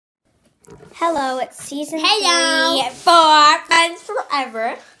Hello, it's season 3 for Friends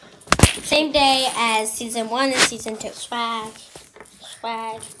Forever. Same day as season 1 and season 2. Swag.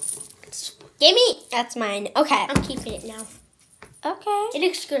 Gimme! That's mine. Okay. I'm keeping it now. Okay. It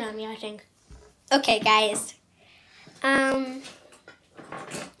looks good on me, I think. Okay, guys.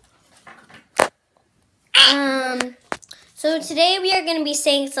 So today we are going to be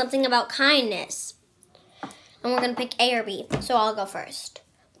saying something about kindness. And we're going to pick A or B. So I'll go first.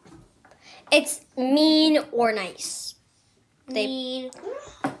 It's mean or nice. Mean.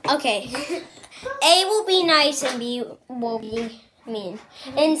 Okay. A will be nice and B will be mean.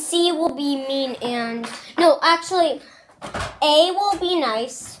 And C will be mean and... No, actually, A will be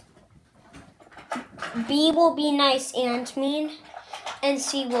nice. B will be nice and mean. And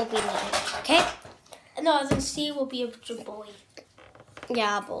C will be mean. Okay? No, then C will be a bully.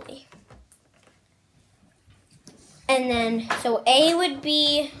 Yeah, a bully. And then, so A would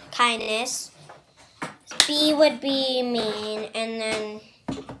be kindness. B would be mean. And then,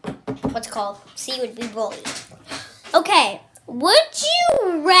 what's it called? C would be bully. Okay. Would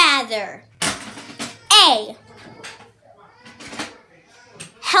you rather A,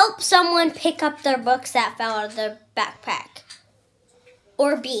 help someone pick up their books that fell out of their backpack?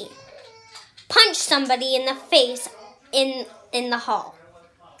 Or B, punch somebody in the face in the hall?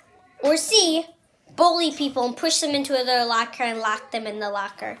 Or C, bully people and push them into their locker and lock them in the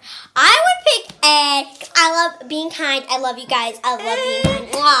locker? I would pick A. I love being kind. I love you guys. I love being kind.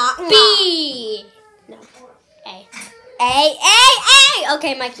 Mwah, mwah. B. No. A. A.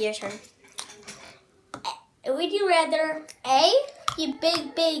 Okay, Mikey, your turn. Would you rather A, you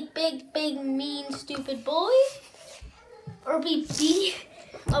big, mean, stupid boy? Or be B,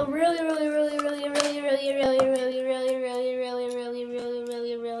 a really,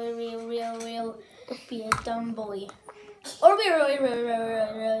 be a dumb boy? Or be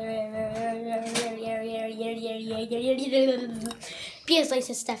be as nice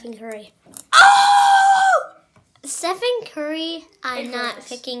as Stephen Curry. Oh! Stephen Curry, I'm not Nice.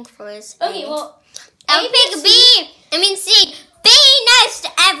 picking for his Okay, A. well, I'll A, pick B, B. I mean C. Be nice to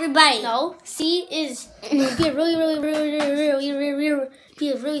everybody. No, C is be a be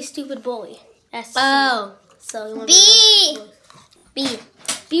a really stupid bully. That's C. Oh. So you want B. to be a B.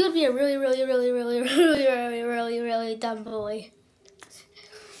 B would be a really dumb bully.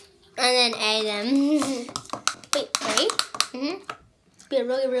 And then A then. Wait, A? Mm-hmm. Be a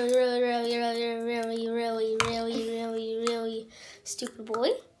really stupid boy.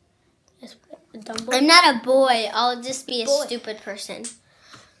 That's a dumb boy. I'm not a boy. I'll just be a Boy. stupid person.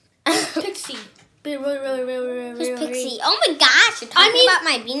 Pixie. Be a Who's Pixie? Oh my gosh, you're talking about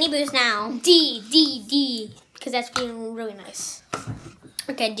my Beanie Boos now. D. Because that's being really nice.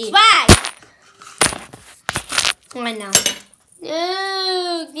 Okay, D. Swag! I know.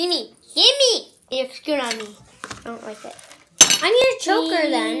 No, gimme. You're good on me. I don't like it. I need a choker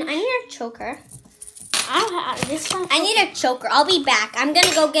then. I need a choker. I don't have this one. I need a choker. I'll be back. I'm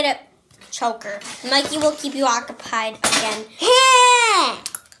gonna go get a choker. Mikey will keep you occupied again.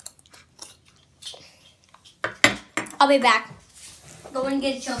 I'll be back. Go and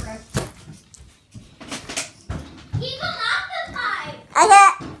get a choker. Keep them occupied. Okay.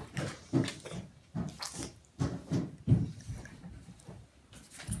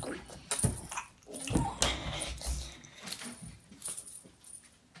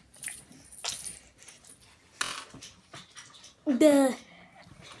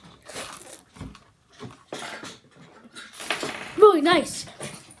 Really nice.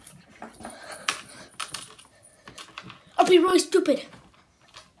 I'll be really stupid.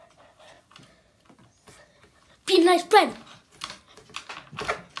 Be a nice friend.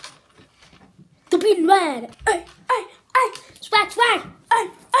 To be mad. Ay. Swag. Ay.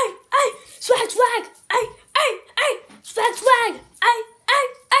 Swag. Ay. Swag. Ay.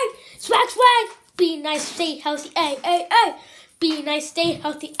 Swag. Be nice, stay healthy. Ay. Be nice, stay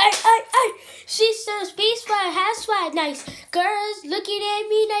healthy. Ay. She says, be swag, have swag, nice. Girls looking at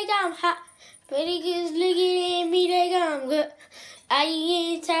me like I'm hot. Pretty girls looking at me like I'm good. I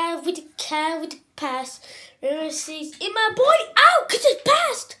ain't tired with the cat with the past. Sees in my body out, cause it's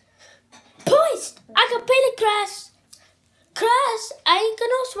past. Poised, I can pay the grass. I ain't got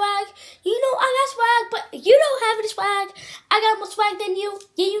no swag. You know I got swag, but you don't have any swag. I got more swag than you.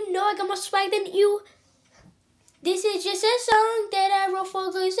 Yeah, you know I got more swag than you. This is just a song that I wrote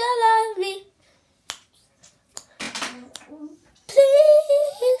for girls that love me.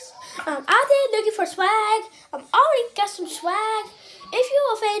 Please. I'm out there looking for swag. I'm already got some swag. If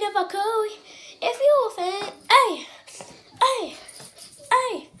you're a fan of a cool, if you're a fan, hey.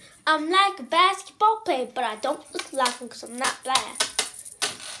 I'm like a basketball player, but I don't look like him because I'm not black.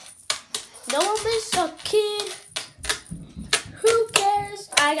 No one is a kid. Who cares?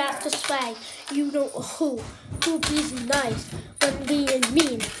 I got the swag. You know who is nice when being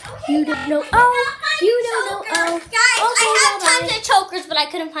mean. You don't know. Oh, you don't know. Oh, guys, okay, I have bye-bye. tons of chokers, but I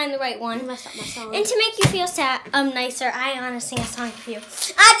couldn't find the right I one. messed up my song. And to make you feel nicer, I want to sing a song for you.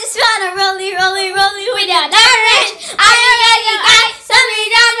 I just wanna rolly with your diamond. I already got so many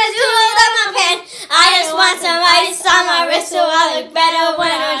diamonds to hold up my pen. I just want some ice on my wrist so I look better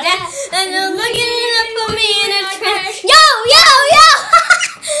when I'm dead. And you're looking to put me in a trance. Yo!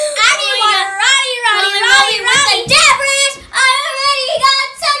 I need one rolly with the dabbers. I already got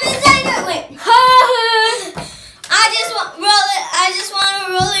some designer. Wait. I just want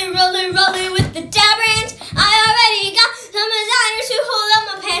to rolly with the dabbers. I already got some designers to hold up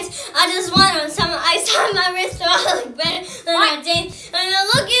my pants. I just want some ice on my wrist so I look better than I did. And you're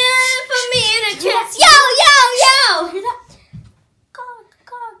looking to put me in a trance. Yo! Hear that? Gog.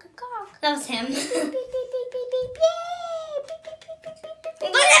 That was him. Beep, beep, beep, beep, beep, beep. Yay! Beep, beep, beep, beep, beep, beep,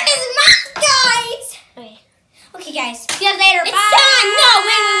 beep. But that is mine, guys. Okay, guys. See you later. It's Bye. time. No,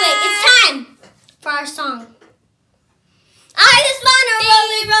 wait. It's time for our song. I just want to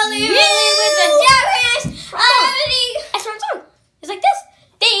rolly with the dabbers. I already. That's my song. It's like this.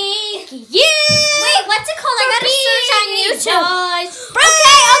 Thank you. Wait, what's it called? I gotta search on YouTube. Boys.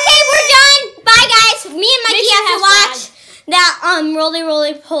 Okay, we're done. Bye, guys. Me and Mikey Make sure have to you have watch that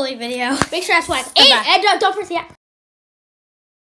roly poly video. Make sure that's swag. Bye-bye. And don't forget.